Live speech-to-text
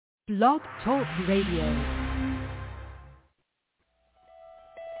Blog Talk Radio.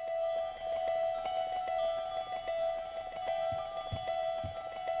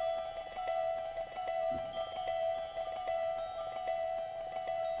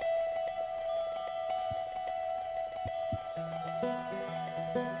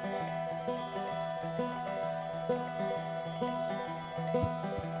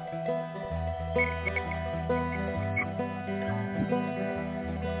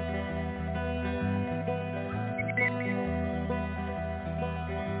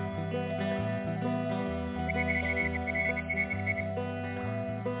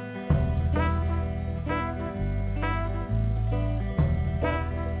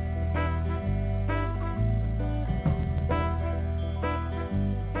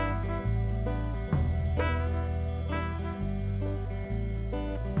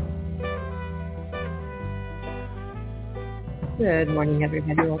 Good morning,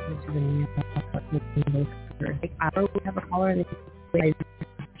 everybody. Welcome to the new Thursday hour. We have a caller in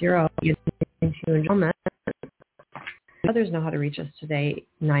 0 enrollment. Others know how to reach us today.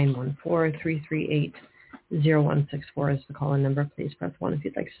 914-338-0164 is the call-in number. Please press 1 if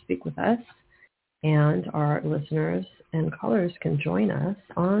you'd like to speak with us. And our listeners and callers can join us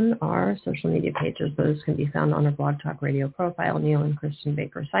on our social media pages. Those can be found on our Blog Talk Radio profile, Neil and Kristin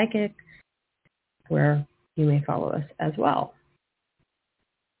Baker Psychic, where you may follow us as well.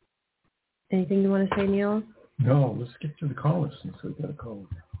 Anything you want to say, Neil? No, let's get to the callers since we've got a caller.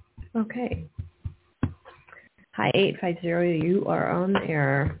 Okay. Hi, 850. You are on the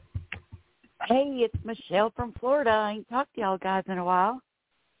air. Hey, it's Michelle from Florida. I ain't talked to y'all guys in a while.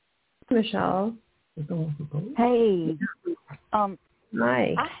 Michelle. Hey. Hi.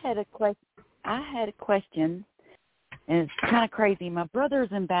 I had a question, and it's kind of crazy. My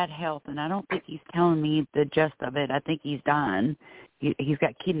brother's in bad health, and I don't think he's telling me the gist of it. I think he's dying. He's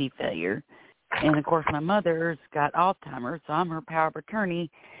got kidney failure. And, of course, my mother's got Alzheimer's, so I'm her power of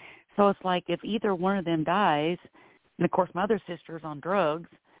attorney. So it's like if either one of them dies, and, of course, my other sister's on drugs,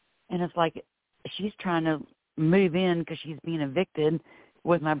 and it's like she's trying to move in because she's being evicted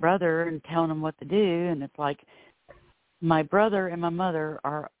with my brother and telling him what to do. And it's like my brother and my mother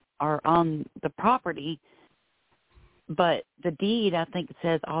are on the property, but the deed, I think,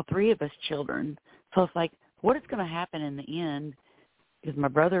 says all three of us children. So it's like, what is going to happen in the end? Is my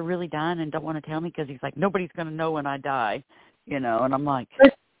brother really dying and don't want to tell me because he's like, nobody's going to know when I die, and I'm like.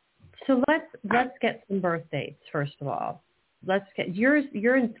 So let's get some birth dates first of all. Let's get you're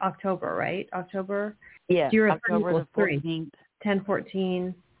in October, right? October. Yeah. So you're October the 14th.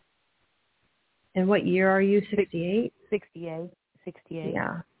 10/14. And what year are you? 68. 68.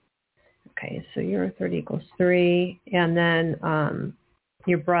 Yeah. Okay, so you're 30 equals 3, and then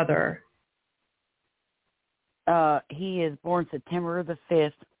your brother. He is born September the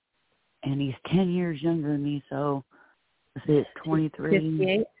 5th, and he's 10 years younger than me, so it's 23.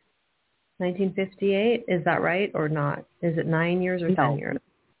 58? 1958? Is that right or not? Is it 9 years or 10 years?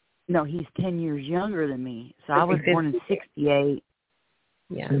 No, he's 10 years younger than me. So I was born in 68.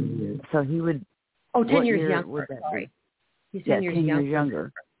 Yeah. So he would... Oh, 10 years younger. Sorry. He's 10 years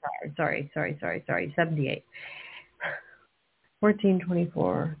younger. Sorry. 78. 14,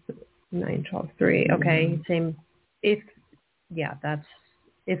 24, 9, 12, 3. Okay, same. If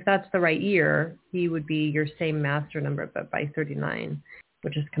that's the right year, he would be your same master number, but by 39,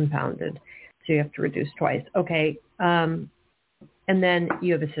 which is compounded. So you have to reduce twice. Okay. And then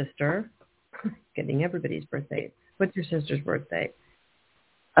you have a sister. Getting everybody's birthday. What's your sister's birthday?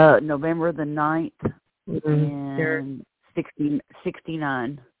 November the 9th and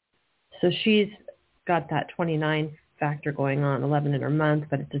 69. So she's got that 29 factor going on, 11 in her month,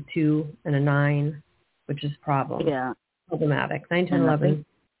 but it's a 2 and a 9, which is problematic. 9, 10, 11,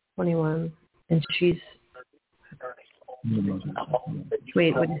 21. And she's...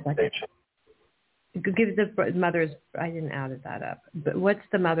 Wait a second. Give the mother's... I didn't add that up. But what's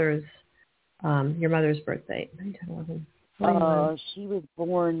the mother's... your mother's birthday? 9, 10, 11, 21. She was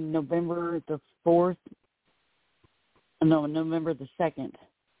born November the 4th. No, November the 2nd,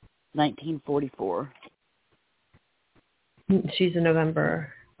 1944. She's in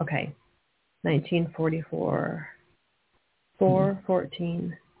November. Okay. 1944. 4,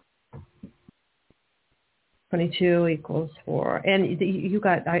 14. 22 equals 4. And you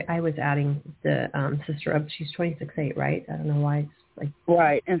got, I was adding the sister up. She's 26/8, right? I don't know why it's like.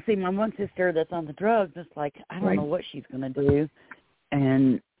 Right. And see, my one sister that's on the drugs, it's like, I don't know what she's going to do.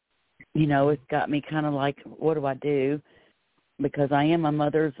 And, it's got me kind of like, what do I do? Because I am my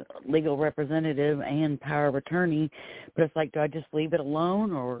mother's legal representative and power of attorney, but it's like, do I just leave it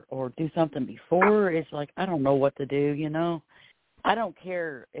alone or do something before? It's like, I don't know what to do, I don't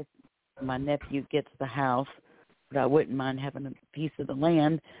care if my nephew gets the house, but I wouldn't mind having a piece of the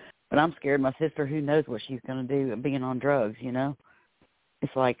land. But I'm scared my sister, who knows what she's going to do being on drugs, you know?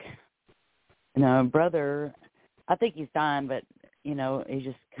 It's like, you know, brother, I think he's dying, but, you know, it's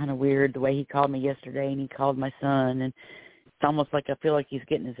just kind of weird the way he called me yesterday and he called my son. And it's almost like I feel like he's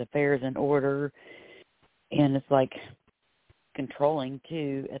getting his affairs in order. And it's like controlling,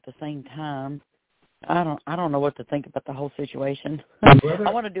 too, at the same time. I don't know what to think about the whole situation. Brother,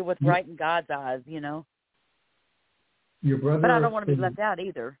 I want to do what's right in God's eyes, you know. Your brother, but I don't want to be left out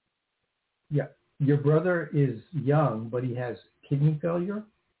either. Yeah, your brother is young, but he has kidney failure.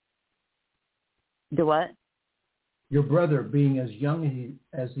 Do what? Your brother, being as young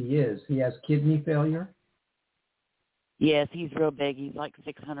as he is, he has kidney failure. Yes, he's real big. He's like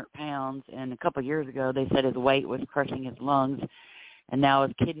 600 pounds, and a couple of years ago they said his weight was crushing his lungs. And now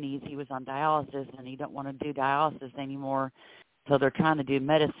his kidneys, he was on dialysis, and he don't want to do dialysis anymore. So they're trying to do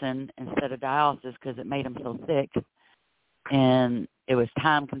medicine instead of dialysis because it made him so sick. And it was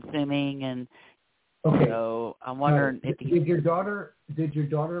time-consuming. And okay. So I'm wondering if he... Did your daughter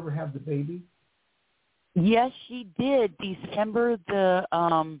ever have the baby? Yes, she did. December the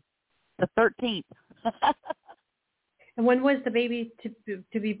 13th. And when was the baby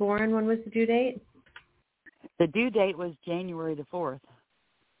to be born? When was the due date? The due date was January the 4th.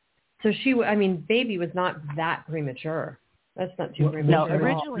 So baby was not that premature. That's not too premature. No,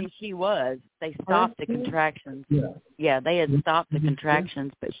 originally she was. They stopped the contractions. Yeah, they had stopped the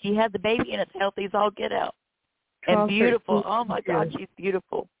contractions, but she had the baby and it's healthy as all get out. And beautiful. Oh my God, she's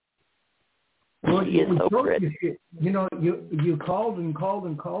beautiful. Well, she is so pretty. You called and called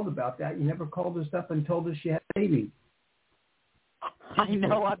and called about that. You never called us up and told us she had a baby. I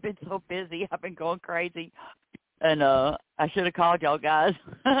know. I've been so busy. I've been going crazy. And I should have called y'all guys.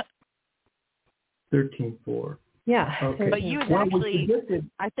 13-4. Yeah. Okay. But you was actually,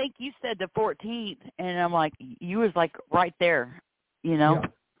 I think you said the 14th, and I'm like, you was like right there, you know.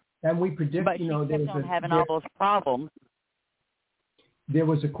 Yeah. And we predicted, but she kept on having all those problems. There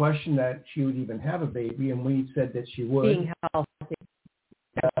was a question that she would even have a baby, and we said that she would. Being healthy.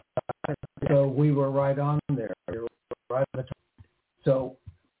 So we were right on there. We were right on the top. So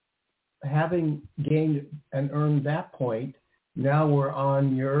having gained and earned that point, now we're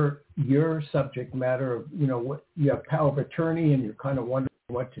on your subject matter of, what you have power of attorney and you're kind of wondering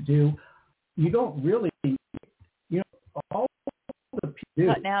what to do. You don't really, all the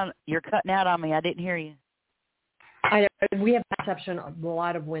people do. You're cutting out on me. I didn't hear you. We have perception of a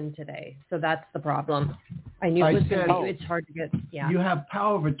lot of wind today, so that's the problem. I knew it was it's hard to get. Yeah. You have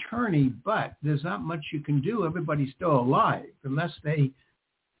power of attorney, but there's not much you can do. Everybody's still alive unless they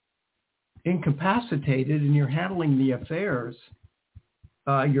incapacitated and you're handling the affairs.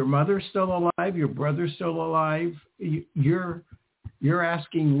 Your mother's still alive. Your brother's still alive. You're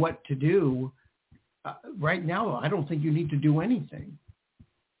asking what to do. Right now, I don't think you need to do anything.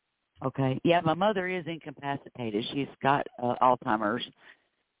 Okay. Yeah, my mother is incapacitated. She's got Alzheimer's.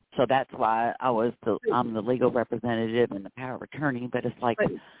 So that's why I'm the legal representative and the power of attorney. But it's like,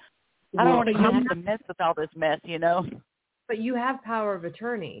 I don't want to have to mess with all this mess, you know. But you have power of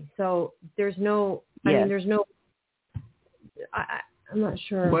attorney. So there's no, yes. I'm not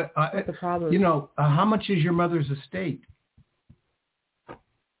sure what the problem is. How much is your mother's estate?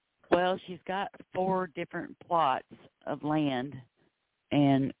 Well, she's got 4 different plots of land.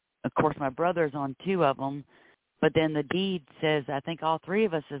 And, of course, my brother's on 2 of them. But then the deed says I think all 3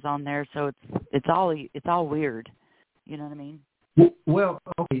 of us is on there. So it's all weird. You know what I mean? Well,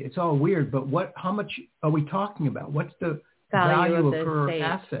 okay, it's all weird. But how much are we talking about? What's the value of her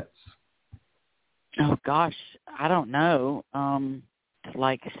assets? Oh, gosh, I don't know.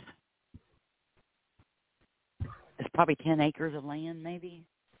 It's probably 10 acres of land, maybe,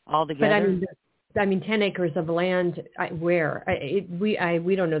 altogether. But 10 acres of land. Where? We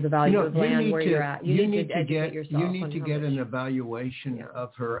don't know the value of land where you're at. You need to educate yourself. You need to get an evaluation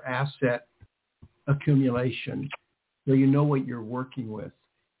of her asset accumulation, so you know what you're working with,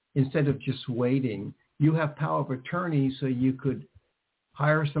 instead of just waiting. You have power of attorney, so you could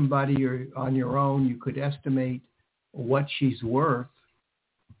hire somebody or on your own. You could estimate what she's worth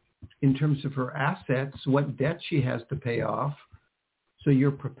in terms of her assets, what debt she has to pay off, so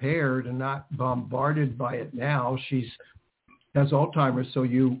you're prepared and not bombarded by it now. She has Alzheimer's, so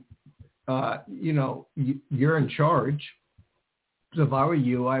you're in charge. So if I were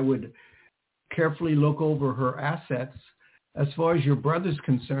you, I would carefully look over her assets. As far as your brother's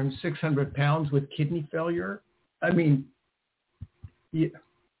concerned, 600 pounds with kidney failure.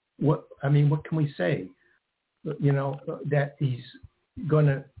 What can we say? That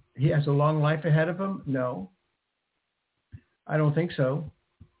he has a long life ahead of him? No. I don't think so.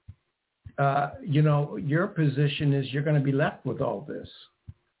 Your position is you're going to be left with all this.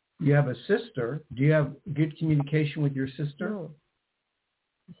 You have a sister. Do you have good communication with your sister? No.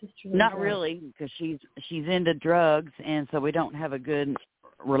 Not really, because she's into drugs, and so we don't have a good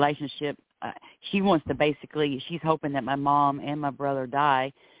relationship. She wants to she's hoping that my mom and my brother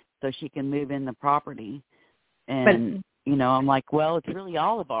die so she can move in the property. And, I'm like, well, it's really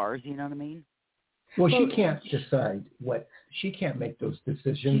all of ours, you know what I mean? Well, she can't decide she can't make those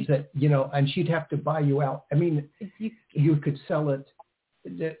decisions and she'd have to buy you out. I mean, you could sell it.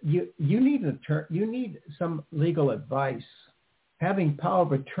 You need some legal advice. Having power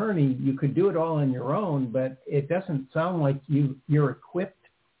of attorney, you could do it all on your own, but it doesn't sound like you're equipped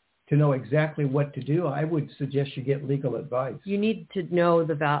to know exactly what to do. I would suggest you get legal advice. You need to know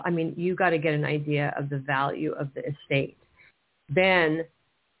the value. I mean, you got to get an idea of the value of the estate. Then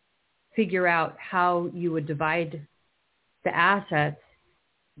figure out how you would divide the assets,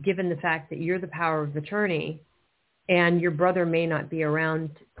 given the fact that you're the power of attorney and your brother may not be around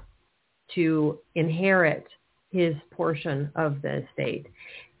to inherit his portion of the estate.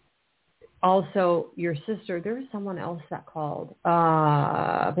 Also, your sister, there was someone else that called,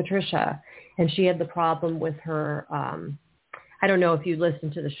 Patricia, and she had the problem with her, I don't know if you listen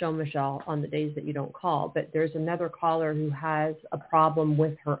to the show, Michelle, on the days that you don't call, but there's another caller who has a problem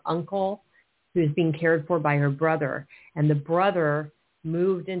with her uncle who's being cared for by her brother. And the brother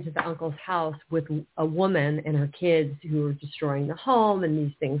moved into the uncle's house with a woman and her kids who were destroying the home and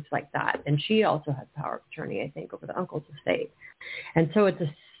these things like that. And she also has power of attorney, I think, over the uncle's estate. And so it's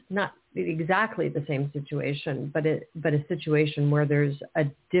not exactly the same situation, but a situation where there's a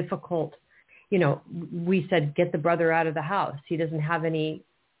difficult, we said, get the brother out of the house. He doesn't have any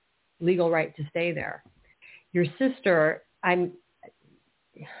legal right to stay there. Your sister, I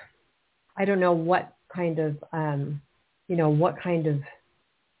don't know what kind of,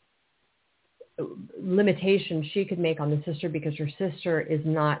 limitation she could make on the sister, because her sister is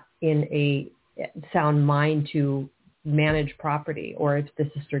not in a sound mind to manage property, or if the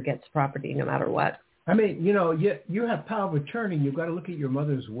sister gets property no matter what. I mean, you have power of attorney. You've got to look at your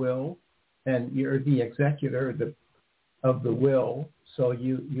mother's will, and you're the executor of the will. So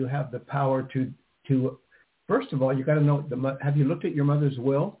you have the power to first of all, you got to know have you looked at your mother's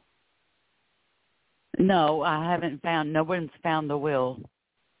will? No, I haven't no one's found the will.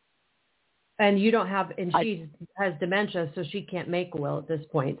 And you don't have, and she has dementia, so she can't make a will at this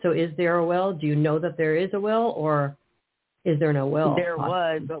point. So is there a will? Do you know that there is a will, or is there no will? There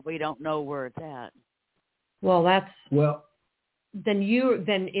was, but we don't know where it's at. Well, then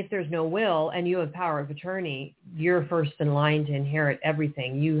if there's no will and you have power of attorney, you're first in line to inherit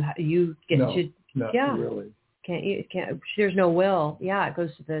everything. You get to, not yeah. Really. Can't. There's no will. Yeah, it goes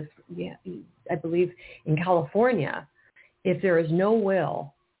to I believe in California, if there is no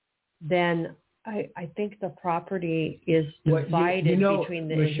will, then I think the property is divided between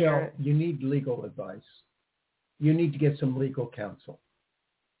the Michelle, you need legal advice. You need to get some legal counsel,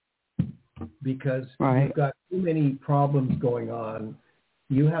 because you've got too many problems going on.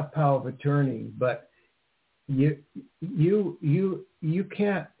 You have power of attorney, but you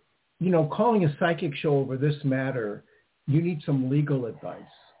can't, calling a psychic show over this matter, you need some legal advice.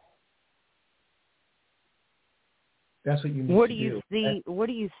 That's what you need to do. What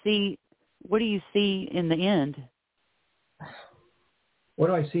do you see in the end? What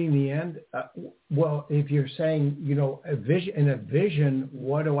do I see in the end? Well, if you're saying, a vision,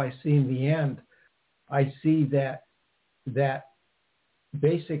 what do I see in the end? I see that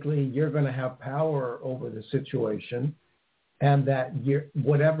basically you're going to have power over the situation, and that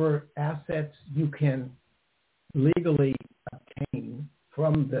whatever assets you can legally obtain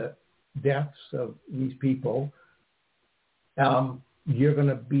from the deaths of these people, you're going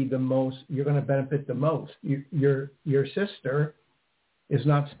to benefit the most. Your sister is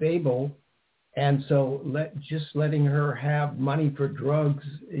not stable, and so letting her have money for drugs,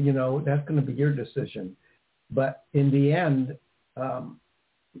 that's going to be your decision. But in the end,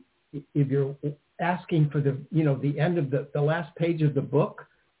 if you're asking for the end of the last page of the book,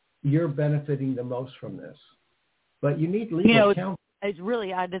 you're benefiting the most from this. But you need legal counsel. It's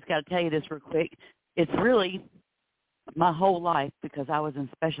really, I just got to tell you this real quick. It's really my whole life, because I was in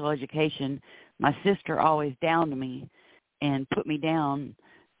special education. My sister always downed me and put me down,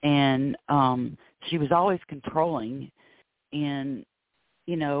 and she was always controlling, and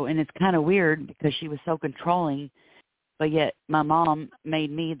and it's kind of weird because she was so controlling, but yet my mom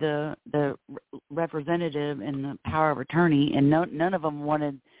made me the representative and the power of attorney, and none of them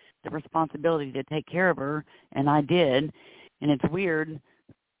wanted the responsibility to take care of her, and I did. And it's weird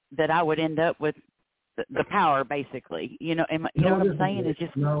that I would end up with the power, basically. You know what I'm saying? It's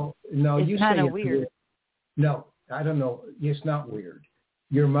just no. It's You kind say of it's weird. No, I don't know. It's not weird.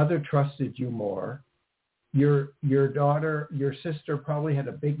 Your mother trusted you more. Your sister probably had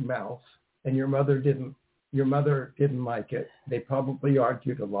a big mouth, and your mother didn't. Your mother didn't like it. They probably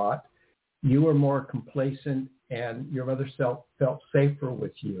argued a lot. You were more complacent, and your mother felt safer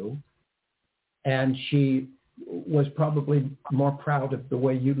with you. And she was probably more proud of the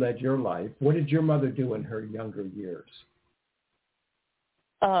way you led your life. What did your mother do in her younger years?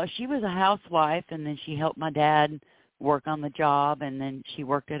 She was a housewife, and then she helped my dad work on the job, and then she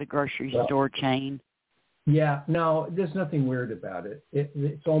worked at a grocery store chain. Yeah, no, there's nothing weird about it.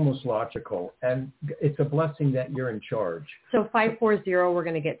 It's almost logical, and it's a blessing that you're in charge. So 540, we're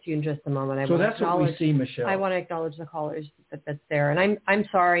going to get to you in just a moment. So that's what we see, Michelle. I want to acknowledge the callers that's there. And I'm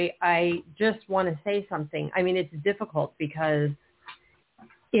sorry, I just want to say something. I mean, it's difficult because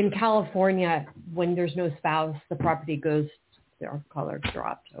in California, when there's no spouse, the property goes, our caller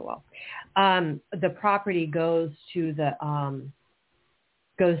dropped, oh well. The property goes to the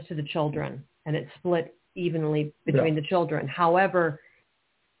children, and it's split evenly between the children. However,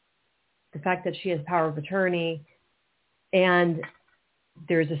 the fact that she has power of attorney and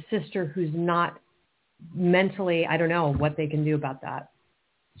there's a sister who's not mentally, I don't know what they can do about that.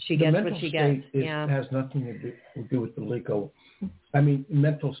 She gets what she gets. Has nothing to do with the legal,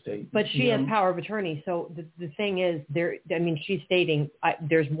 mental state. But she has power of attorney. So the thing is, she's stating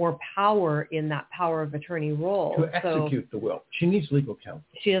there's more power in that power of attorney role. To execute the will. She needs legal counsel.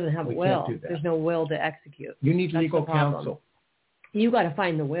 She doesn't have a will. Can't do that. There's no will to execute. You need legal counsel. You got to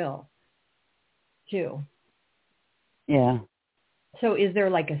find the will, too. Yeah. So is there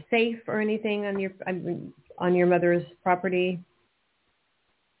like a safe or anything on your mother's property?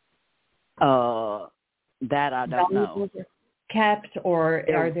 That I don't know. Kept, or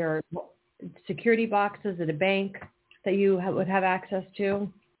are there security boxes at a bank that you would have access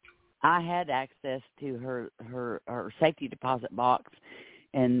to? I had access to her safety deposit box,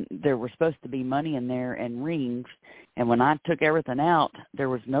 and there was supposed to be money in there and rings. And when I took everything out, there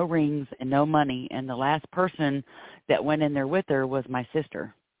was no rings and no money. And the last person that went in there with her was my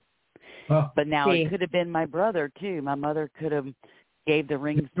sister. But now it could have been my brother too. My mother could have gave the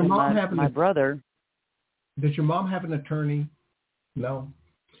rings to my brother. Does your mom have an attorney? No.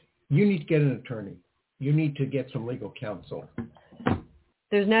 You need to get an attorney. You need to get some legal counsel.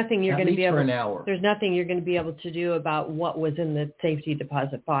 There's nothing you're going to be able. For an hour. There's nothing you're going to be able to do about what was in the safety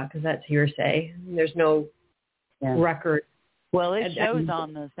deposit box, because that's hearsay. There's no record. Well, it shows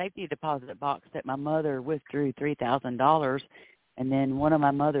on the safety deposit box that my mother withdrew $3,000, and then one of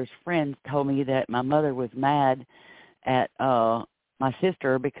my mother's friends told me that my mother was mad at my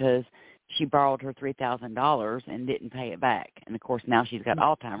sister because she borrowed her $3,000 and didn't pay it back. And, of course, now she's got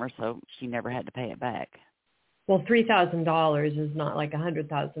Alzheimer's, so she never had to pay it back. Well, $3,000 is not like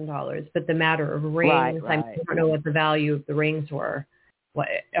 $100,000, but the matter of rings, right. I don't know what the value of the rings were.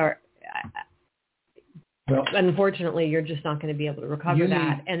 Unfortunately, you're just not going to be able to recover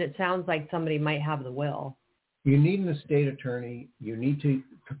that. And it sounds like somebody might have the will. You need an estate attorney. You need to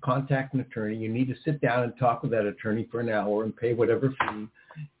contact an attorney. You need to sit down and talk with that attorney for an hour and pay whatever fee,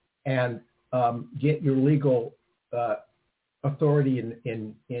 and get your legal authority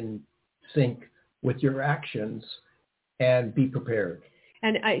in sync with your actions, and be prepared.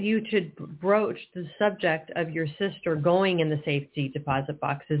 And you should broach the subject of your sister going in the safety deposit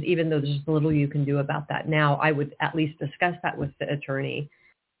boxes, even though there's little you can do about that now. I would at least discuss that with the attorney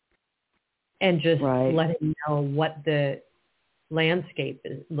and just let him know what the landscape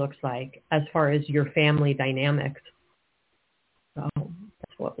looks like as far as your family dynamics. So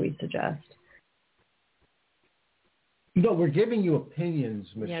that's what we suggest. No, we're giving you opinions,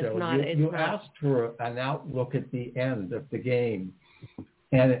 Michelle. Yeah, you asked for an outlook at the end of the game,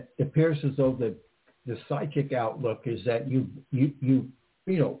 and it appears as though the psychic outlook is that you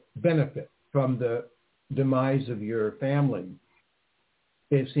benefit from the demise of your family.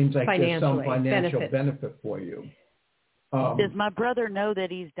 It seems like there's some financial benefit for you. Does my brother know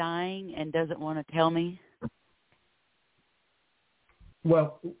that he's dying and doesn't want to tell me?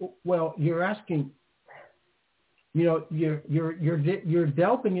 Well, you're asking. You're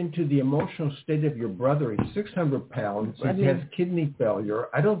delving into the emotional state of your brother. He's 600 pounds. He has kidney failure.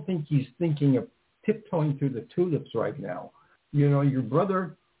 I don't think he's thinking of tiptoeing through the tulips right now. Your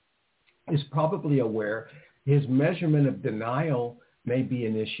brother is probably aware. His measurement of denial may be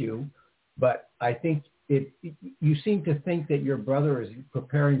an issue, but I think you seem to think that your brother is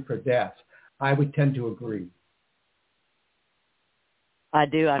preparing for death. I would tend to agree. I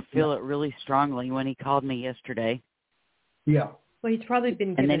do. I feel it really strongly when he called me yesterday. Yeah. Well, he's probably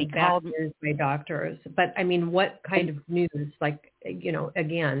been given bad news by doctors. But, I mean, what kind of news? Like,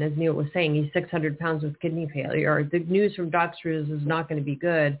 again, as Neil was saying, he's 600 pounds with kidney failure. The news from doctors is not going to be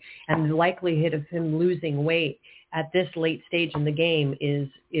good. And the likelihood of him losing weight at this late stage in the game is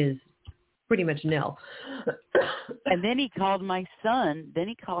pretty much nil. And then he called my son.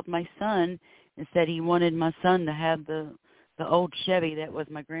 And said he wanted my son to have the old Chevy that was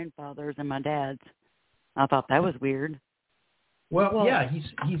my grandfather's and my dad's. I thought that was weird. Well, yeah,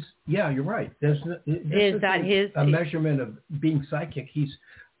 you're right. A measurement of being psychic? You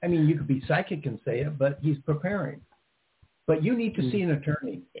could be psychic and say it, but he's preparing. But you need to see an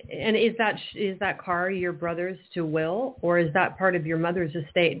attorney. And is that car your brother's to will, or is that part of your mother's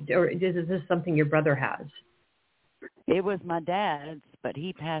estate, or is this something your brother has? It was my dad's, but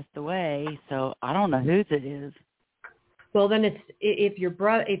he passed away, so I don't know whose it is. Well, then it's if your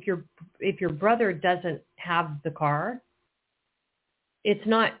brother doesn't have the car, it's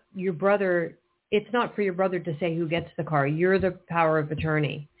not your brother. It's not for your brother to say who gets the car. You're the power of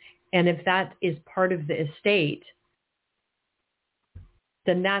attorney, and if that is part of the estate,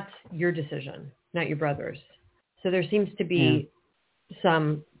 then that's your decision, not your brother's. So there seems to be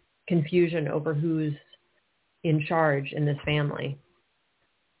some confusion over who's in charge in this family.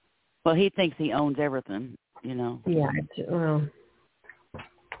 Well, he thinks he owns everything, Yeah.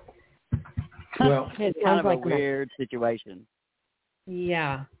 Well, it's kind of a weird situation.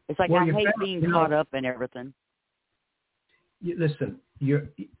 Yeah. It's like I hate being caught up in everything. Listen,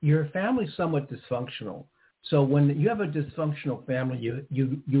 your family's somewhat dysfunctional. So when you have a dysfunctional family,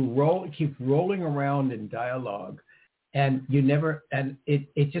 you keep rolling around in dialogue, and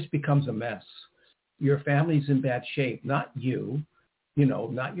it just becomes a mess. Your family's in bad shape, not you,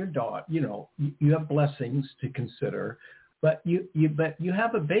 not your daughter. You have blessings to consider, but you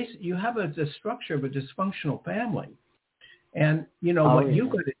have the structure of a dysfunctional family. And you've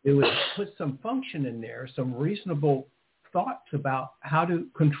got to do is put some function in there, some reasonable thoughts about how to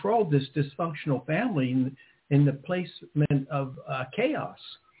control this dysfunctional family in the placement of chaos.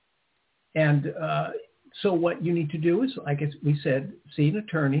 And so what you need to do is, like we said, see an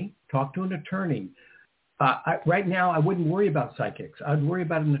attorney, talk to an attorney. Right now, I wouldn't worry about psychics. I'd worry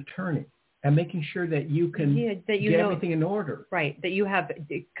about an attorney and making sure that you can get everything in order. Right, that you have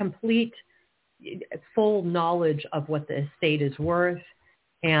complete, full knowledge of what the estate is worth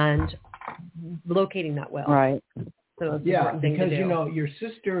and locating that will. Right. So because, your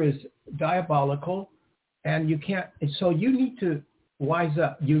sister is diabolical and you can't, so you need to wise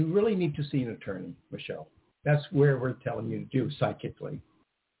up. You really need to see an attorney, Michelle. That's where we're telling you to do psychically.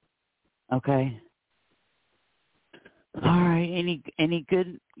 Okay. All right. Any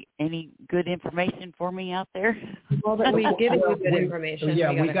good information for me out there? Well, but we've given you good information. Yeah,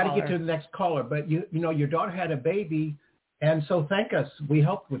 we got to get to the next caller. But your daughter had a baby, and so thank us. We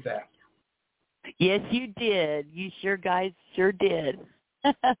helped with that. Yes, you did. You guys sure did.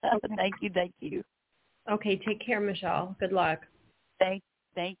 Thank you. Okay, take care, Michelle. Good luck. Thank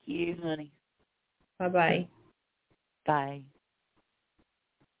you, honey. Bye-bye. Bye.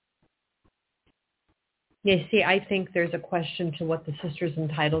 Yeah, see, I think there's a question to what the sister's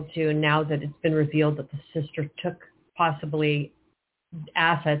entitled to, and now that it's been revealed that the sister took possibly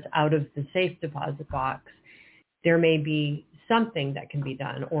assets out of the safe deposit box, there may be something that can be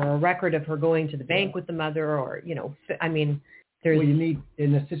done, or a record of her going to the bank with the mother, or, there's... Well, you need,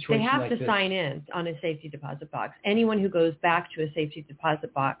 in a situation they have like to this, sign in on a safety deposit box. Anyone who goes back to a safety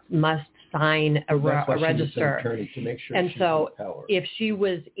deposit box must sign a register. Attorney to make sure and she's so in power. If she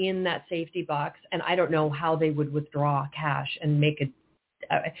was in that safety box, and I don't know how they would withdraw cash and make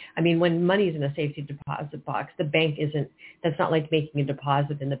when money's in a safety deposit box, the bank that's not like making a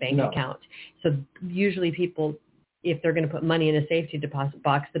deposit in the bank account. So usually people, if they're going to put money in a safety deposit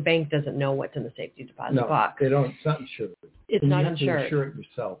box, the bank doesn't know what's in the safety deposit box. They don't. It's not insured. It's not insured. You have to insure it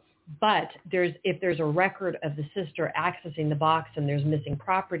yourself. But if there's a record of the sister accessing the box and there's missing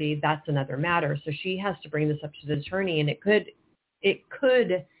property, that's another matter. So she has to bring this up to the attorney, and it could,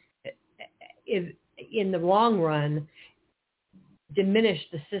 if in the long run, diminish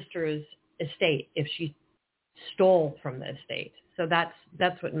the sister's estate if she stole from the estate. So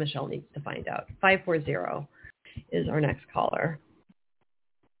that's what Michelle needs to find out. 540 is our next caller.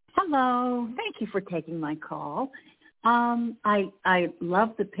 Hello. Thank you for taking my call. I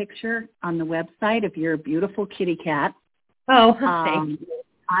love the picture on the website of your beautiful kitty cat. Oh, thank you.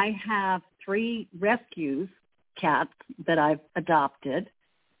 I have 3 rescue cats that I've adopted.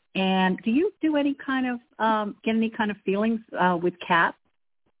 And do you do any kind of get any kind of feelings with cats?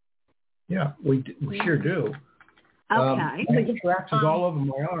 Yeah, we sure do. Okay. I get scratches all over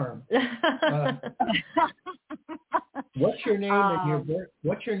my arm. What's your name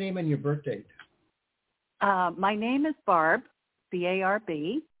and your birth date? My name is Barb,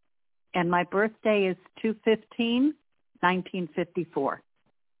 B-A-R-B, and my birthday is 2/15/1954.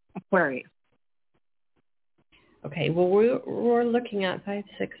 Aquarius. Okay, well, we're looking at 5,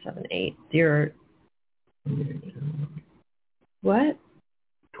 6, 7, 8. You're what?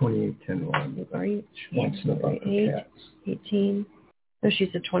 28, 10, 1. Are you? She wants to know about her 8, cats. 18. No,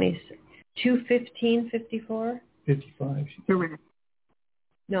 she's a 26. 2/15/54. 55. Correct.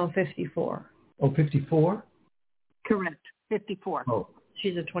 No, 54. Oh, 54? Correct. 54. Oh.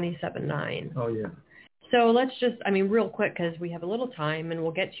 She's a 27/9. Oh, yeah. So let's just, real quick, because we have a little time, and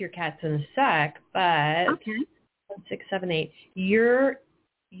we'll get to your cats in a sec, but Okay. 6, 7, 8.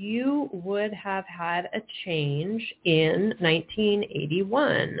 You would have had a change in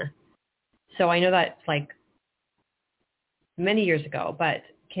 1981. So I know that's like many years ago, but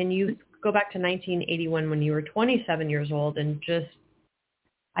can you go back to 1981 when you were 27 years old and just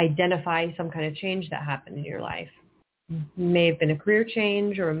identify some kind of change that happened in your life? May have been a career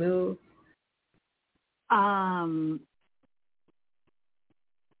change or a move.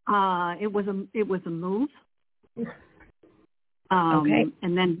 It was a move. Okay.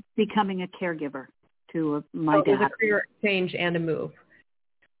 And then becoming a caregiver to my It was dad. a career change and a move.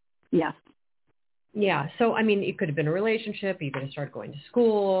 Yes. Yeah. So, it could have been a relationship. You could have started going to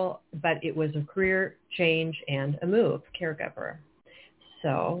school, but it was a career change and a move, caregiver.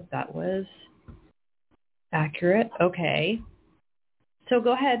 So that was accurate. Okay. So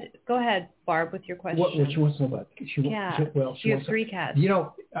go ahead, Barb, with your question. What she wants to know about? You have 3 cats. You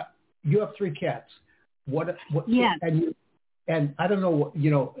have 3 cats. What? Yes. And I don't know.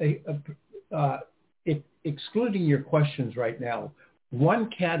 Excluding your questions right now, one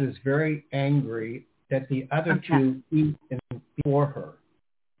cat is very angry that the other 2 eat before her.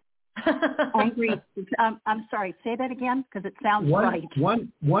 Angry. I'm sorry. Say that again because it sounds right. We have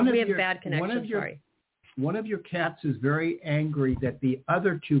bad connection. Sorry. One of your cats is very angry that the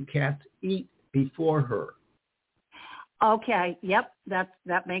other 2 cats eat before her. Okay. Yep.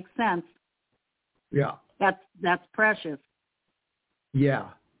 That makes sense. Yeah. That's precious. Yeah.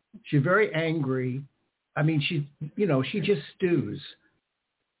 She's very angry. She just stews.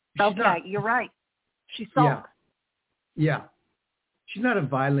 You're right. She sulks. Yeah. She's not a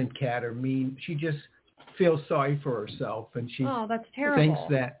violent cat or mean. She just feels sorry for herself, and she that's terrible. thinks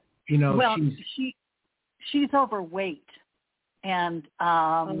that she's overweight, and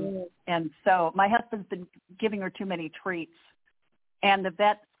so my husband's been giving her too many treats, and the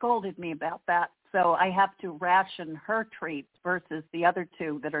vet scolded me about that. So I have to ration her treats versus the other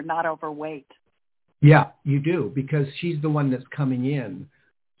 2 that are not overweight. Yeah, you do, because she's the one that's coming in.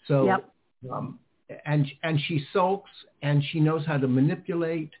 So, yep. And she sulks, and she knows how to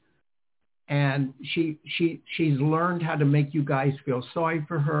manipulate, and she's learned how to make you guys feel sorry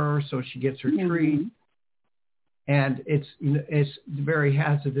for her, so she gets her treat, and it's very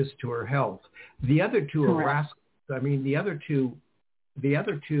hazardous to her health. The other 2 are rascals. The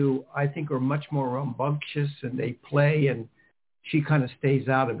other two, I think, are much more rambunctious, and they play, and she kind of stays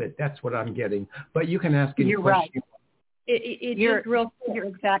out of it. That's what I'm getting. But you can ask any question. Right. You're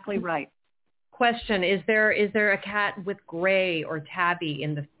exactly right. Question: Is there a cat with Gray or Tabby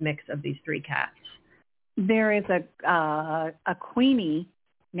in the mix of these 3 cats? There is a Queenie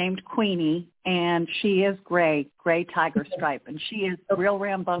named Queenie, and she is gray tiger stripe, and she is real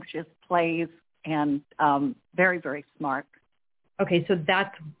rambunctious, plays, and very, very smart. Okay, so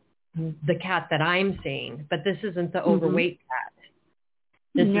that's the cat that I'm seeing, but this isn't the overweight cat.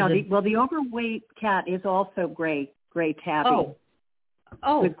 The overweight cat is also gray tabby.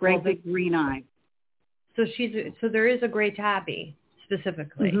 With big green eyes. So there is a gray tabby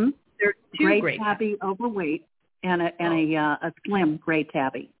specifically. Mm-hmm. There are 2 gray tabby, overweight, and a slim gray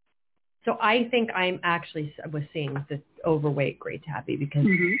tabby. So I think I was seeing the overweight gray tabby because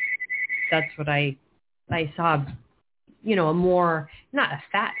that's what I saw. A more, not a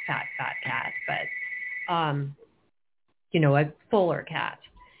fat cat, but a fuller cat.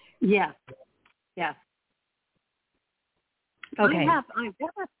 Yes. Okay. I have a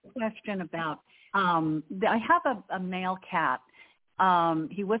question about, I have a male cat.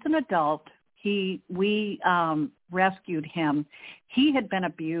 He was an adult. We rescued him. He had been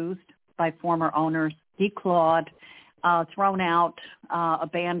abused by former owners, declawed, thrown out,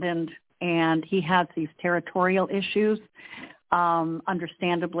 abandoned, and he has these territorial issues,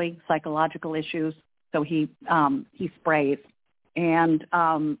 understandably, psychological issues. So he sprays, and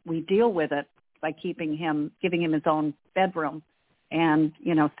we deal with it by giving him his own bedroom, and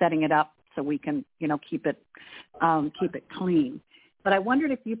setting it up so we can, keep it clean. But I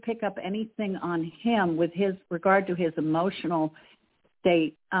wondered if you pick up anything on him with his regard to his emotional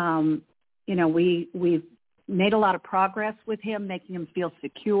state. We've made a lot of progress with him, making him feel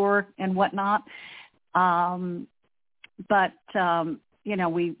secure and whatnot. But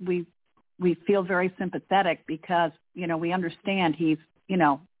we feel very sympathetic because, we understand he's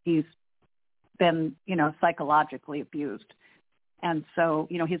been, psychologically abused. And so,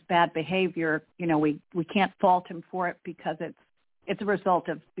 his bad behavior, we can't fault him for it because it's a result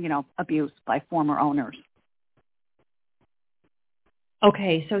of, abuse by former owners.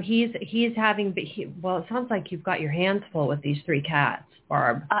 Okay, so he's having, well, it sounds like you've got your hands full with these 3 cats,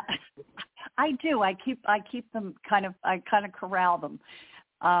 Barb. I do. I keep them I kind of corral them.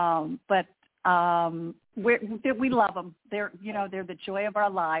 But we love them. They're the joy of our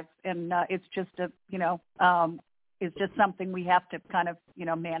lives. And it's just it's just something we have to kind of,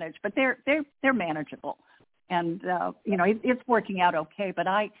 manage, but they're manageable. And, it's working out okay. But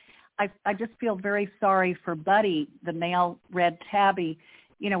I just feel very sorry for Buddy, the male red tabby,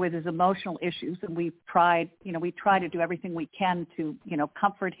 with his emotional issues. And we try to do everything we can to,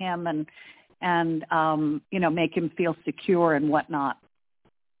 comfort him and make him feel secure and whatnot.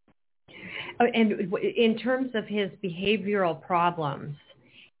 And in terms of his behavioral problems,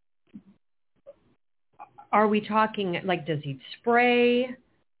 are we talking, like, does he spray?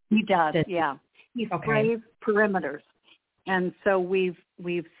 He does, yeah. He sprays perimeters. And so we've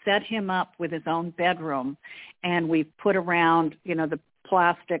set him up with his own bedroom, and we've put around, the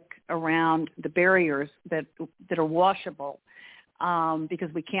plastic around the barriers that are washable,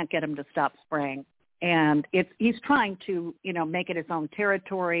 because we can't get him to stop spraying. And he's trying to, make it his own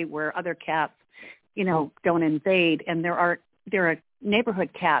territory where other cats, don't invade. And there are neighborhood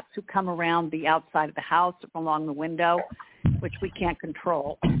cats who come around the outside of the house along the window, which we can't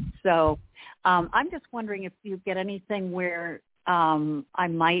control. So I'm just wondering if you get anything where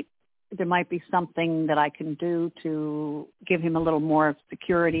there might be something that I can do to give him a little more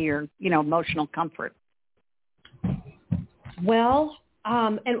security or, emotional comfort. Well,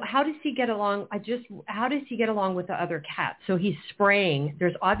 and how does he get along? How does he get along with the other cats? So he's spraying.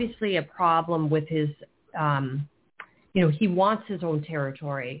 There's obviously a problem with his, he wants his own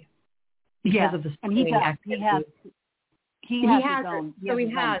territory because of the spraying activity. He has his own. So he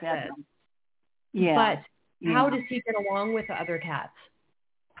has it. Yeah. But how does he get along with the other cats?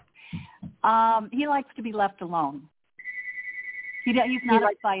 He likes to be left alone. He's not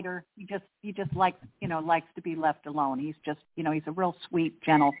a fighter. He just likes to be left alone. He's just, he's a real sweet,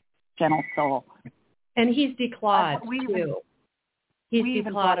 gentle soul. And he's declawed too. We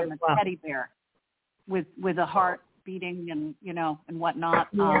even bought him a teddy bear with a heart beating and and whatnot.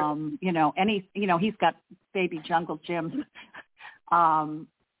 Yeah. He's got baby jungle gyms,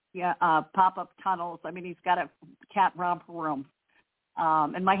 pop-up tunnels. I mean, he's got a cat romper room,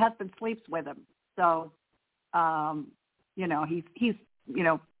 and my husband sleeps with him. So, he's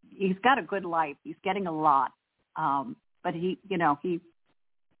got a good life. He's getting a lot, but he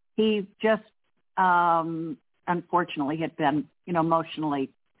just unfortunately had been emotionally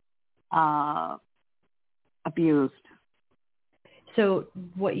abused. So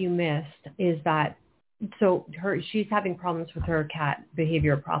what you missed is that she's having problems with her cat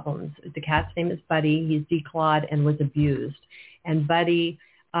behavior problems. The cat's name is Buddy. He's declawed and was abused. And Buddy,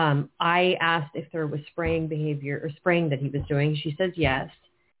 I asked if there was spraying that he was doing. She says yes.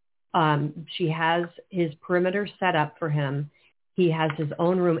 She has his perimeter set up for him. He has his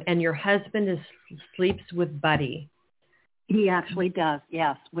own room, and your husband sleeps with Buddy. He actually does,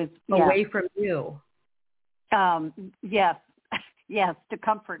 yes. Away from you. Yes, to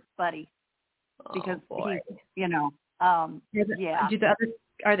comfort Buddy, because he's,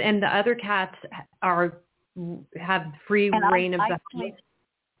 and the other cats have free reign of the house.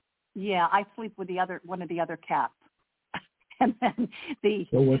 Yeah, I sleep with one of the other cats, and then the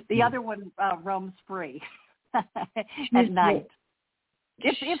other one roams free at night.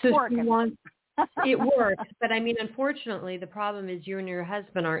 It's working. It works, but I mean, unfortunately, the problem is you and your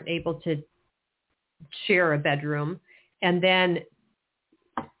husband aren't able to share a bedroom, and then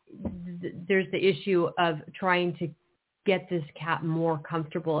there's the issue of trying to get this cat more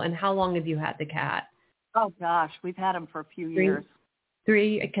comfortable. And how long have you had the cat? Oh gosh, we've had him for a few years.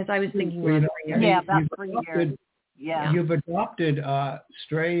 3, because I was thinking around 3 years. Yeah, about 3 years. Yeah. You've adopted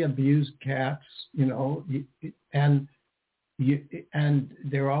stray abused cats, and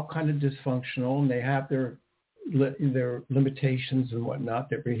they're all kind of dysfunctional, and they have their limitations and whatnot,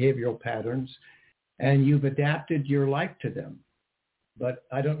 their behavioral patterns, and you've adapted your life to them. But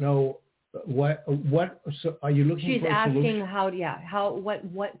I don't know What? So are you looking She's for a asking solution?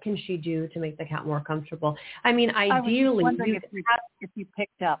 what can she do to make the cat more comfortable? I mean, I ideally, was wondering if you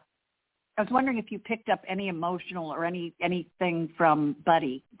picked up. I was wondering if you picked up any emotional or anything from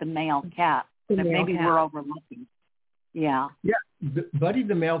Buddy, the male cat, that maybe we're overlooking. Yeah. Yeah, Buddy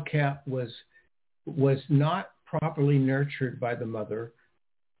the male cat was not properly nurtured by the mother,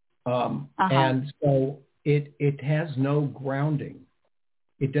 and so it has no grounding.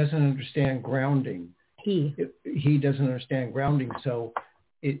 It doesn't understand grounding. He doesn't understand grounding. So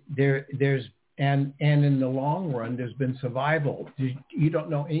there's in the long run, there's been survival. You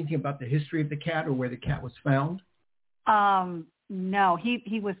don't know anything about the history of the cat or where the cat was found? No,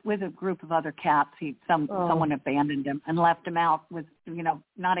 he was with a group of other cats. Someone abandoned him and left him out with,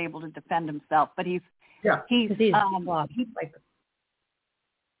 not able to defend himself. But he's our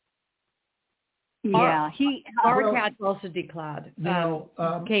cat's also declawed.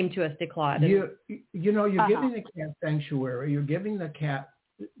 Came to us declawed. You're giving the cat sanctuary. You're giving the cat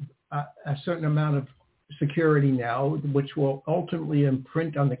a certain amount of security now, which will ultimately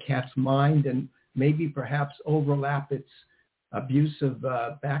imprint on the cat's mind and maybe perhaps overlap its abusive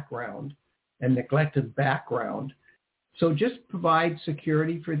background and neglected background. So just provide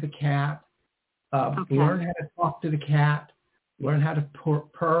security for the cat. Learn how to talk to the cat. Learn how to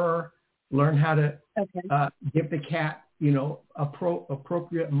purr. Learn how to give the cat,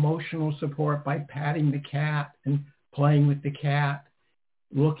 appropriate emotional support by patting the cat and playing with the cat,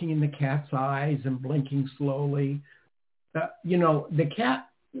 looking in the cat's eyes and blinking slowly. The cat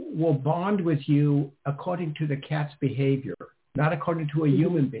will bond with you according to the cat's behavior, not according to a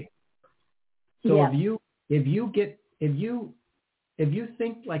human being. So if you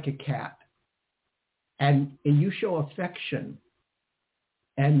think like a cat and you show affection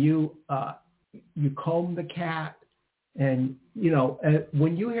and you comb the cat and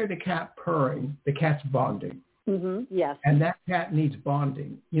when you hear the cat purring, the cat's bonding. Mm-hmm. Yes. And that cat needs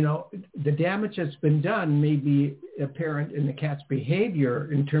bonding. The damage that's been done may be apparent in the cat's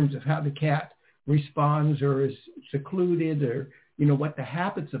behavior in terms of how the cat responds or is secluded or, what the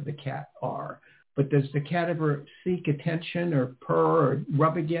habits of the cat are. But does the cat ever seek attention or purr or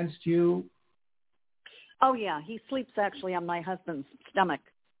rub against you? Oh, yeah. He sleeps actually on my husband's stomach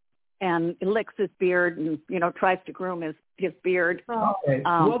and licks his beard and, tries to groom his beard. Okay.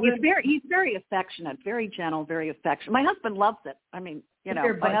 He's very affectionate, very gentle, very affectionate. My husband loves it. I mean,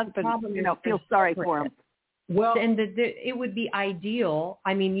 my husband, feels sorry for him. Well, and it would be ideal.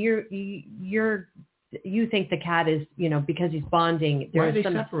 I mean, you think the cat is, because he's bonding. Why are they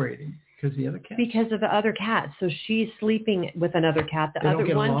separating? Because the other cat? Because of the other cat. So she's sleeping with another cat. The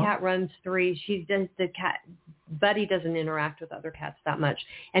other one cat runs free. The cat. Buddy doesn't interact with other cats that much,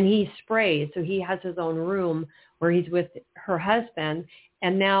 and he sprays. So he has his own room where he's with her husband.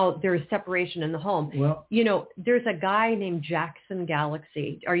 And now there's separation in the home. Well, there's a guy named Jackson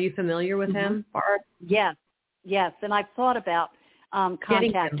Galaxy. Are you familiar with him, Barb? Yes. And I've thought about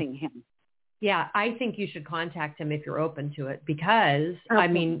contacting him. Yeah, I think you should contact him if you're open to it because, I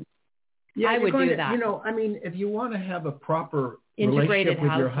would do that. If you want to have a proper integrated relationship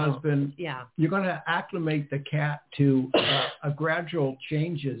with your husband, you're going to acclimate the cat to a gradual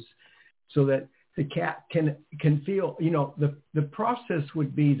changes so that the cat can feel, the process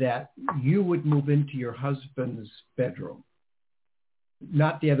would be that you would move into your husband's bedroom,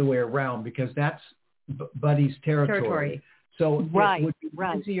 not the other way around, because that's Buddy's territory. So it would be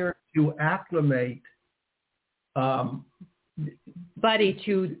easier to acclimate Buddy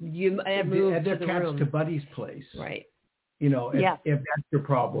to you move the to the cats room to Buddy's place, right? If that's your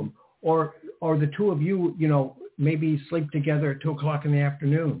problem, or the two of you, maybe sleep together at 2:00 in the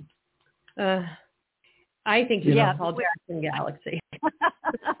afternoon. I think you should call Jackson Galaxy.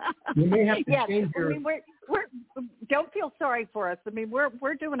 You may have to change your. I mean, we're don't feel sorry for us. I mean,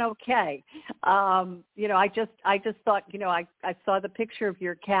 we're doing okay. I just thought, I saw the picture of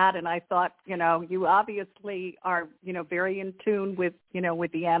your cat, and I thought, you obviously are, very in tune with,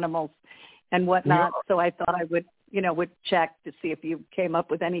 with the animals and whatnot. So I thought I would check to see if you came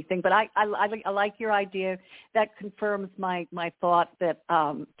up with anything. But I like your idea. That confirms my thought that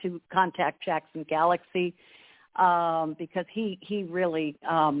to contact Jackson Galaxy. Because he really,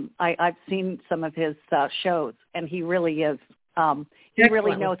 I've seen some of his shows, and he really is, he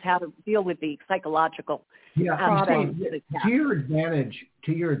really knows how to deal with the psychological aspects. To your advantage,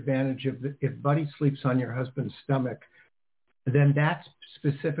 if Buddy sleeps on your husband's stomach, then that's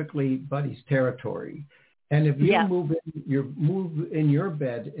specifically Buddy's territory. And if you move in your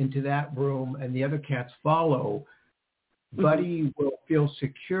bed into that room and the other cats follow, Buddy will feel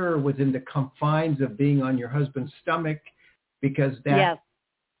secure within the confines of being on your husband's stomach, because that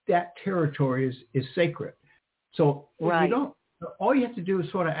that territory is sacred. So Right. you don't. All you have to do is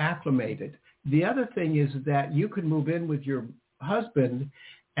sort of acclimate it. The other thing is that you could move in with your husband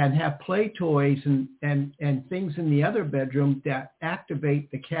and have play toys and things in the other bedroom that activate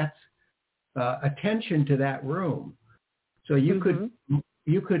the cat's attention to that room. So you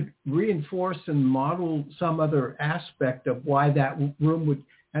could reinforce and model some other aspect of why that room would.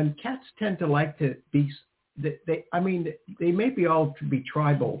 And cats tend to like to be. They may be all to be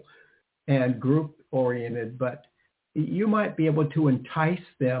tribal and group oriented, but you might be able to entice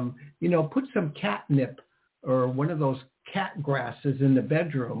them. Put some catnip or one of those cat grasses in the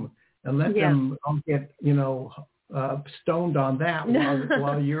bedroom and let them all get stoned on that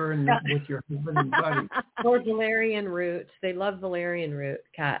while you're with your husband and buddy. Or valerian root. They love valerian root,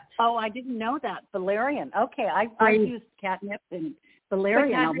 cats. Oh, I didn't know that. Valerian. Okay, I used catnip and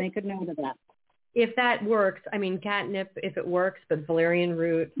valerian. I'll make a note of that. If that works, catnip, if it works, but valerian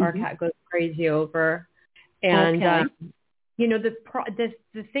root, our cat goes crazy over. And,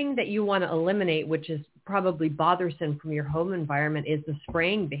 the thing that you want to eliminate, which is probably bothersome from your home environment, is the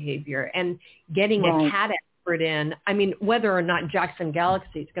spraying behavior and getting a cat expert in. Whether or not Jackson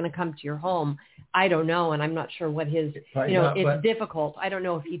Galaxy is going to come to your home, I don't know. And I'm not sure what his, it's difficult. I don't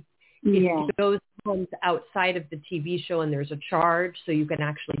know if he goes homes outside of the TV show and there's a charge so you can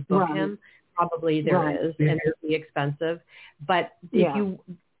actually book him. Probably there is, and it would be expensive. But if you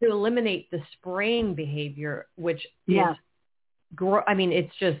to eliminate the spraying behavior, which is,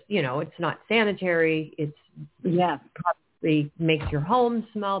 it's just, it's not sanitary. It's probably makes your home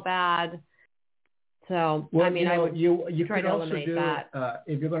smell bad. So, I would you try could to also eliminate do, that.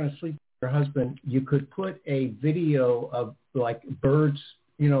 If you're going to sleep with your husband, you could put a video of like birds,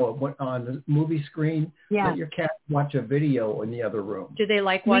 on the movie screen. Let your cat watch a video in the other room. Do they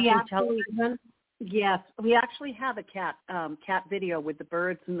like watching television? Yes, we actually have a cat video with the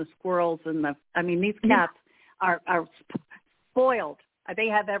birds and the squirrels and these cats are spoiled. They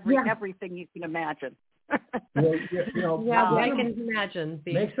have everything you can imagine. I can imagine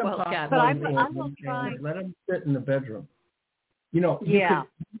being make some spoiled cat. But I will try. Let them sit in the bedroom.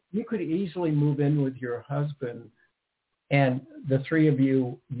 You could easily move in with your husband, and the three of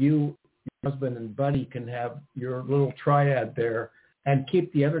you, your husband and buddy, can have your little triad there, and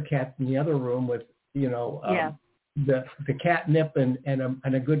keep the other cats in the other room with the catnip and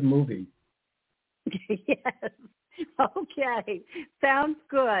a good movie. Yes. Okay. Sounds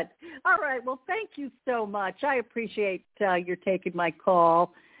good. All right. Well, thank you so much. I appreciate your taking my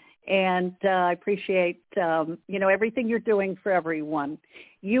call, and I appreciate everything you're doing for everyone.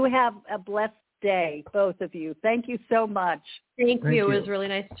 You have a blessed day, both of you. Thank you so much. Thank you. It was really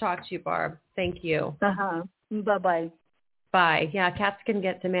nice to talk to you, Barb. Thank you. Bye-bye. Bye. Yeah, cats can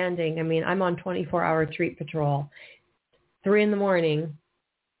get demanding. I'm on 24-hour treat patrol. 3 a.m.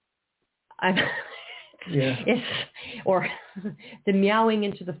 Or the meowing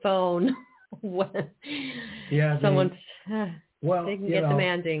into the phone when someone's they can get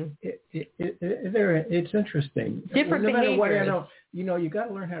demanding. It's interesting. Different behaviors. You got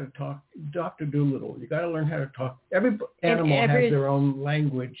to learn how to talk. Dr. Doolittle, you got to learn how to talk. Every animal has their own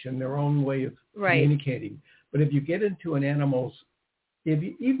language and their own way of communicating. But if you get into an animal's,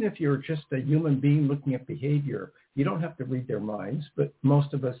 even if you're just a human being looking at behavior, you don't have to read their minds, but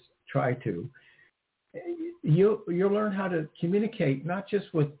most of us try to. You'll learn how to communicate, not just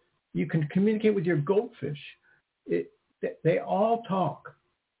you can communicate with your goldfish. They all talk.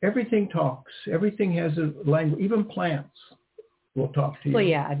 Everything talks. Everything has a language. Even plants will talk to you. Well,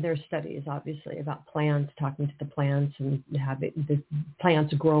 yeah, there's studies, obviously, about plants, talking to the plants and the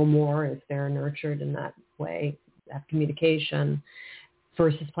plants grow more if they're nurtured in that way, have communication,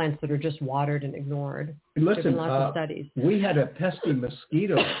 versus plants that are just watered and ignored. Listen, there's lots of studies. We had a pesky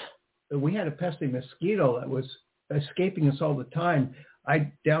mosquito. That was escaping us all the time.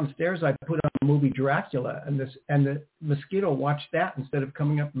 Downstairs I put on the movie Dracula, and the mosquito watched that instead of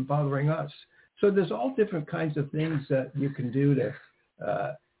coming up and bothering us. So there's all different kinds of things that you can do to.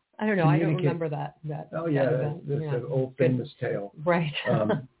 I don't know. I don't remember that. That's an old famous tale. Right.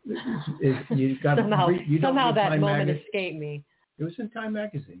 You got somehow that moment magazine. escaped me. It was in Time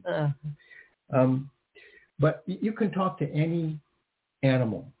magazine. But you can talk to any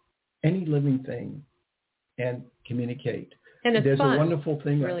animal, any living thing, and communicate. And it's there's fun. A wonderful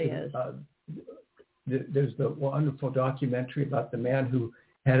thing. It really is. There's the wonderful documentary about the man who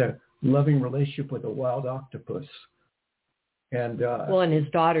had a loving relationship with a wild octopus. And and his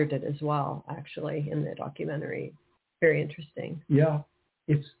daughter did as well, actually, in the documentary. Very interesting. Yeah,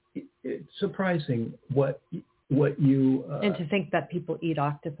 it's surprising what what you and to think that people eat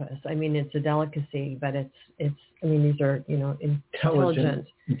octopus. I mean, it's a delicacy, but it's. I mean, these are intelligent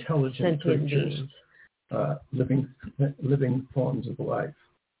sentient creatures, beings, living forms of life.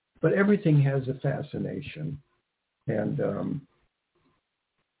 But everything has a fascination, and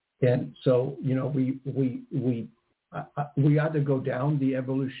so we either go down the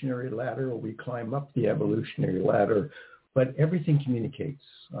evolutionary ladder or we climb up the evolutionary ladder, but everything communicates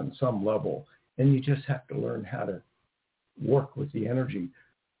on some level, and you just have to learn how to work with the energy.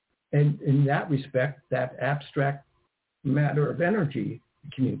 And in that respect, that abstract matter of energy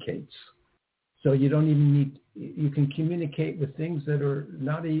communicates. So you don't even need, you can communicate with things that are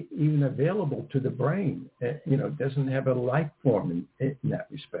not even available to the brain. It doesn't have a life form in that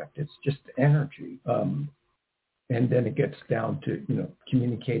respect. It's just energy. And then it gets down to,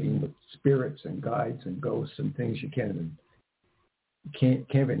 communicating with spirits and guides and ghosts and things you can't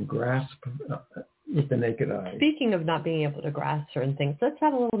even grasp with the naked eye. Speaking of not being able to grasp certain things, let's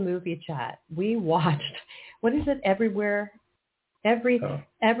have a little movie chat. We watched, what is it, Everywhere?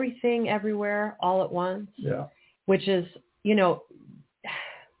 Everything, Everywhere, All at Once? Yeah. Which is,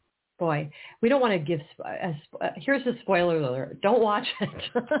 boy, we don't want to give, here's a spoiler alert. Don't watch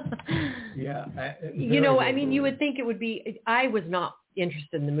it. Yeah. You would think it would be, I was not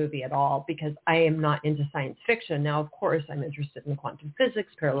interested in the movie at all because I am not into science fiction. Now, of course, I'm interested in quantum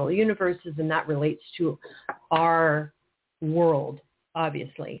physics, parallel universes, and that relates to our world,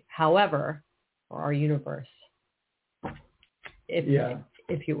 obviously. However, or our universe,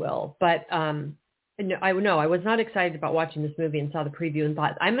 if you will. But I was not excited about watching this movie and saw the preview and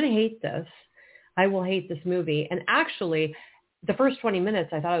thought, I'm going to hate this. I will hate this movie. And actually, the first 20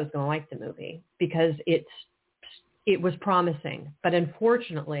 minutes, I thought I was going to like the movie because it was promising. But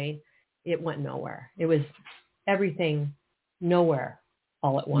unfortunately, it went nowhere. It was everything, nowhere,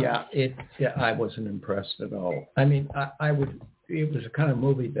 all at once. I wasn't impressed at all. I mean, it was a kind of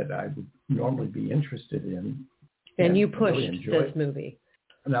movie that I would normally be interested in. And you pushed really this movie.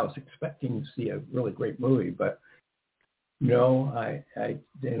 And I was expecting to see a really great movie, but no, it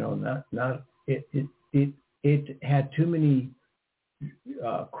had too many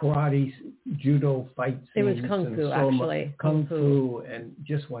karate, judo fight scenes. It was kung fu, actually. Kung fu, and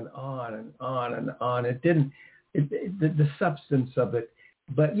just went on and on and on. It didn't, the substance of it,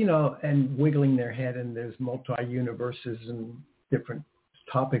 but, and wiggling their head, and there's multi-universes and different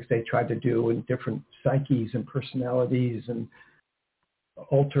topics they tried to do, and different psyches and personalities and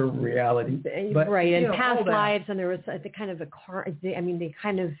alter reality. But, right, and past lives, and there was they kind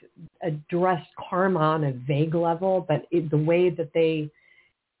of addressed karma on a vague level, but the way that the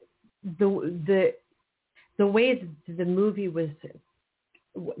way the movie was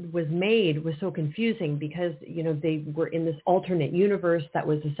made was so confusing because, they were in this alternate universe that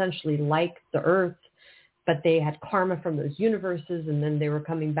was essentially like the Earth, but they had karma from those universes, and then they were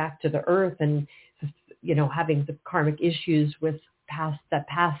coming back to the Earth and, having the karmic issues with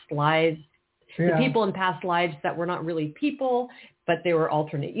past lives, the people in past lives that were not really people, but they were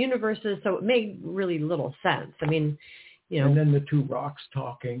alternate universes. So it made really little sense. I mean, And then the two rocks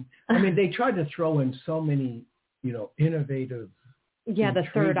talking. I mean, they tried to throw in so many, innovative, the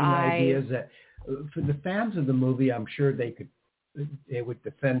third eye ideas that for the fans of the movie, I'm sure they would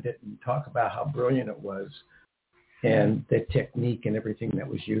defend it and talk about how brilliant it was, and the technique and everything that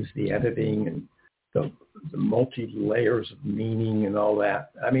was used, the editing and the multi-layers of meaning and all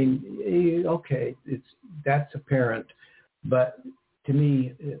that. I mean, okay, that's apparent, but to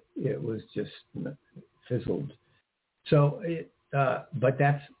me, it was just fizzled. So, but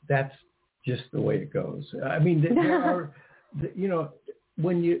that's just the way it goes. I mean, there are,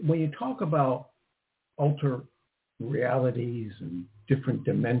 when you talk about alter realities and different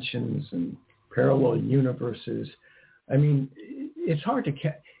dimensions and parallel universes, I mean, it's hard to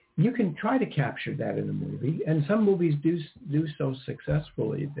you can try to capture that in a movie, and some movies do so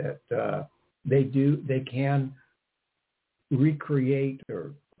successfully that they can recreate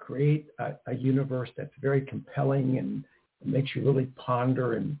or create a universe that's very compelling and makes you really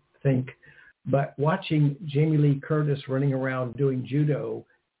ponder and think. But watching Jamie Lee Curtis running around doing judo,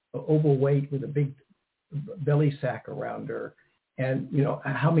 overweight with a big belly sack around her, and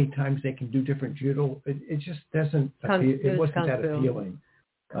how many times they can do different judo, it just doesn't. It wasn't that appealing.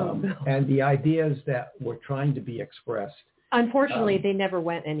 And the ideas that were trying to be expressed, unfortunately, they never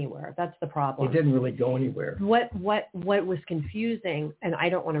went anywhere. That's the problem. They didn't really go anywhere. What was confusing, and I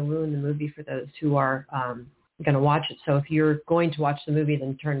don't want to ruin the movie for those who are going to watch it. So if you're going to watch the movie,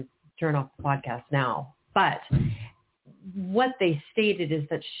 then turn off the podcast now. But what they stated is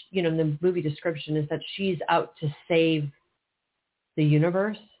that in the movie description is that she's out to save the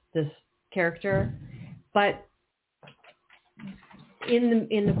universe, this character, but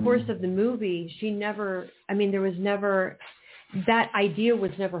in the course of the movie, she never, I mean, there was never, that idea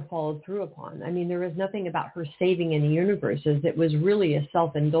was never followed through upon. I mean, there was nothing about her saving any universes. It was really a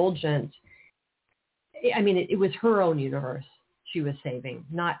self-indulgent, I mean, it was her own universe she was saving,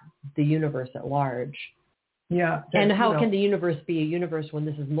 not the universe at large. Yeah. And how can the universe be a universe when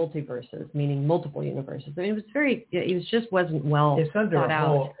this is multiverses, meaning multiple universes? I mean, it just wasn't well It's under thought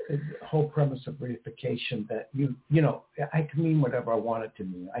out. a whole premise of reification that you know, I can mean whatever I want it to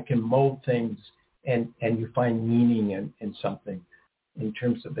mean. I can mold things and you find meaning in something in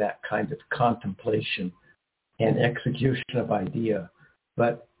terms of that kind of contemplation and execution of idea.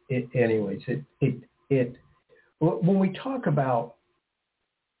 But anyways, when we talk about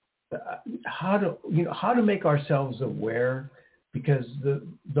how to make ourselves aware, because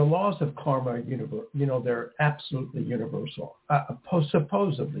the laws of karma are they're absolutely universal,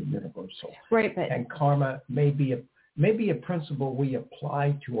 supposedly universal. Right, but and karma may be a principle we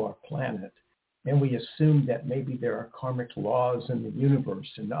apply to our planet, and we assume that maybe there are karmic laws in the universe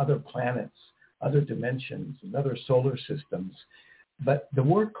and other planets, other dimensions, and other solar systems. But the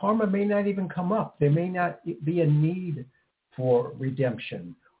word karma may not even come up. There may not be a need for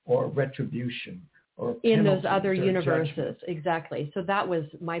redemption or retribution or in those other universes. Judgment. Exactly. So that was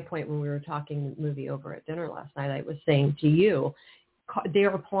my point when we were talking the movie over at dinner last night. I was saying to you,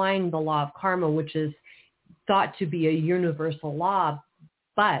 they're applying the law of karma, which is thought to be a universal law,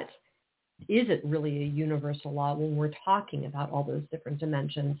 but is it really a universal law when we're talking about all those different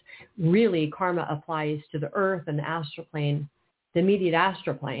dimensions? Really, karma applies to the earth and the astral plane, the immediate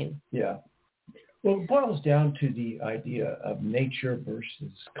astral plane. Yeah. Well, it boils down to the idea of nature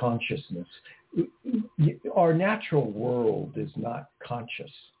versus consciousness. Our natural world is not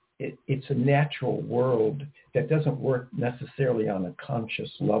conscious. It's a natural world that doesn't work necessarily on a conscious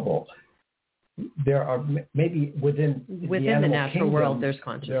level. There are maybe within the natural kingdom, world, there's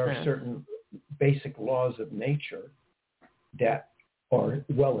consciousness. There are certain basic laws of nature that are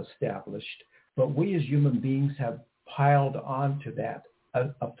well established, but we as human beings have piled onto that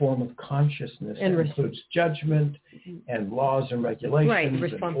a form of consciousness that includes judgment and laws and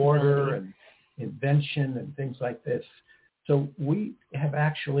regulations and order and invention and things like this. So we have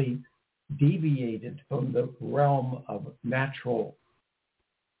actually deviated from the realm of natural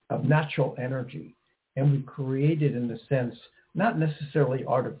energy, and we created, in a sense, not necessarily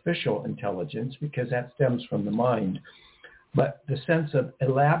artificial intelligence, because that stems from the mind, but the sense of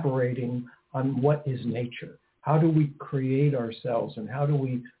elaborating on what is nature. How do we create ourselves, and how do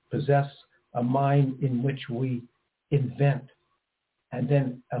we possess a mind in which we invent? And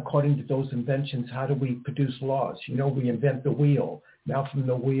then according to those inventions, how do we produce laws? We invent the wheel. Now from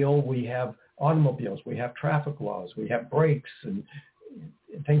the wheel, we have automobiles, we have traffic laws, we have brakes and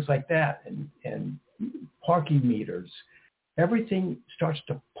things like that, and parking meters. Everything starts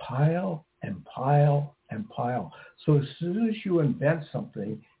to pile and pile and pile. So as soon as you invent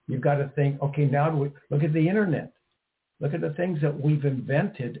something, you've got to think, okay, now do we look at the internet. Look at the things that we've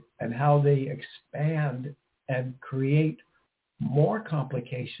invented and how they expand and create more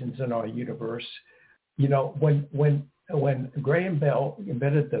complications in our universe. When Graham Bell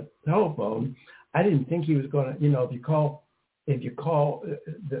invented the telephone, I didn't think he was going to, if you call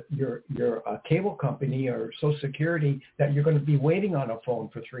your cable company or Social Security, that you're going to be waiting on a phone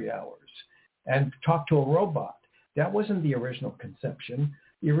for 3 hours and talk to a robot. That wasn't the original conception.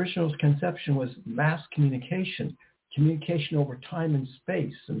 The original conception was mass communication over time and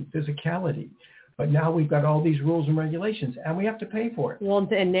space and physicality. But now we've got all these rules and regulations, and we have to pay for it. Well,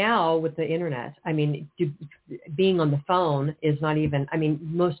 and now with the internet, I mean, being on the phone is not even, I mean,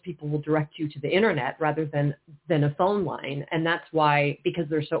 most people will direct you to the internet rather than a phone line. And that's why, because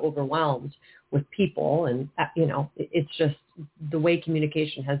they're so overwhelmed with people, and, it's just the way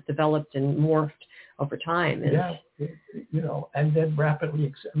communication has developed and morphed over time. Yeah, and then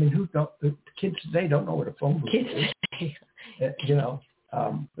rapidly, the kids today don't know what a phone booth is.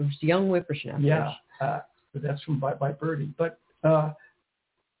 There's young whippersnappers. Yeah, but that's from Bye Bye Birdie. But we're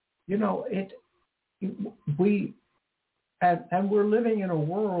living in a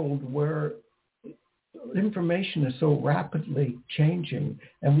world where information is so rapidly changing,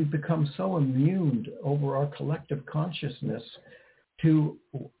 and we've become so immune over our collective consciousness to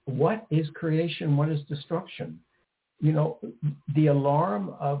what is creation, what is destruction. The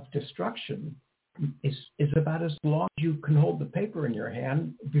alarm of destruction is about as long as you can hold the paper in your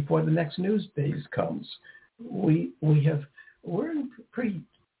hand before the next news days comes. We're in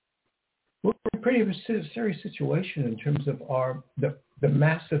a pretty serious situation in terms of the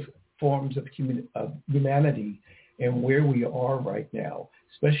massive forms of humanity and where we are right now,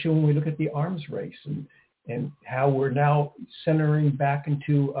 especially when we look at the arms race. And and how we're now centering back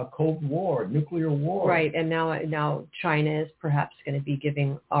into a Cold War, nuclear war. Right, and now China is perhaps going to be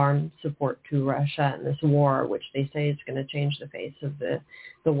giving armed support to Russia in this war, which they say is going to change the face of the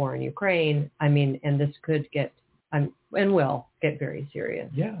war in Ukraine. I mean, and this could get, and will get very serious.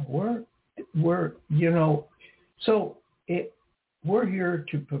 Yeah, we're we're here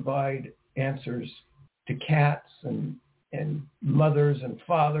to provide answers to cats and mothers and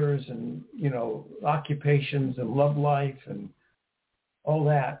fathers and, occupations and love life and all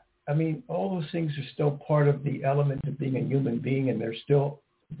that. I mean, all those things are still part of the element of being a human being, and they're still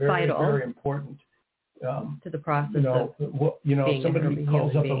very, vital, very important to the process of being somebody who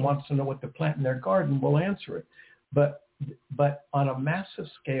calls up being. and wants to know what to plant in their garden, we'll answer it. But on a massive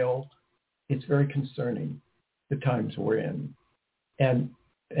scale, it's very concerning, the times we're in, and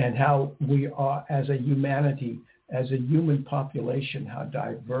how we are as a humanity, as a human population, how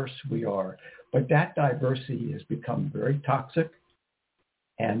diverse we are. But that diversity has become very toxic,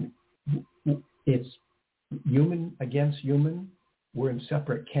 and it's human against human. We're in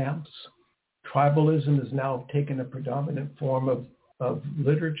separate camps. Tribalism has now taken a predominant form of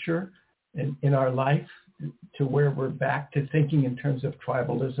literature in our life, to where we're back to thinking in terms of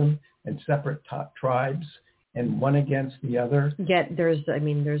tribalism and separate tribes and one against the other. Yet there's a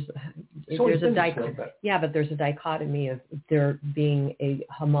dichotomy of there being a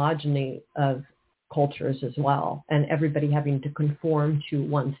homogeny of cultures as well, and everybody having to conform to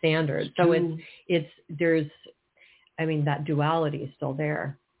one standard. So that duality is still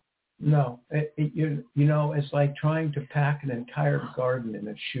there. No, it's like trying to pack an entire garden in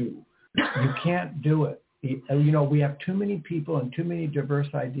a shoe. You can't do it. We have too many people and too many diverse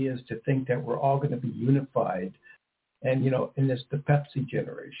ideas to think that we're all going to be unified. And, in the Pepsi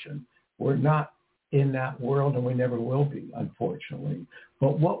generation, we're not in that world, and we never will be, unfortunately.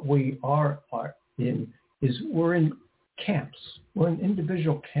 But what we are in is we're in camps. We're in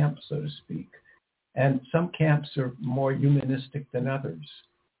individual camps, so to speak. And some camps are more humanistic than others.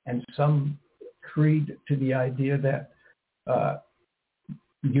 And some creed to the idea that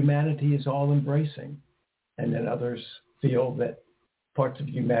humanity is all embracing. And then others feel that parts of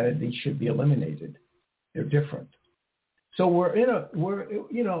humanity should be eliminated. They're different. So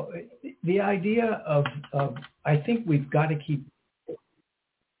the idea of I think we've got to keep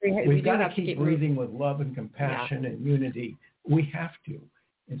breathing with love and compassion and unity. We have to,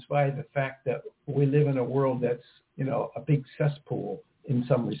 in spite of the fact that we live in a world that's, a big cesspool in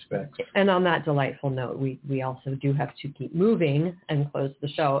some respects. And on that delightful note, we also do have to keep moving and close the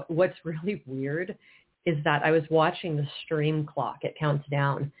show. What's really weird is that I was watching the stream clock. It counts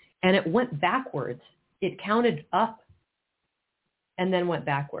down, and it went backwards. It counted up and then went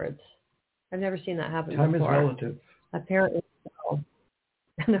backwards. I've never seen that happen before. Time is relative. Apparently so.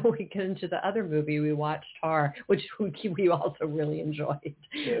 And then we get into the other movie we watched, Tar, which we also really enjoyed.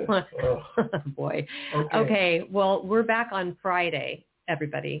 Yeah. Oh. Boy. Okay. Well, we're back on Friday,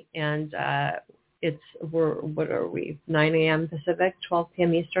 everybody. And what are we, 9 a.m. Pacific, 12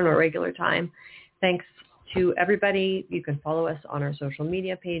 p.m. Eastern, or regular time. Thanks to everybody. You can follow us on our social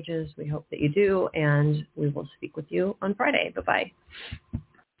media pages. We hope that you do, and we will speak with you on Friday. Bye-bye.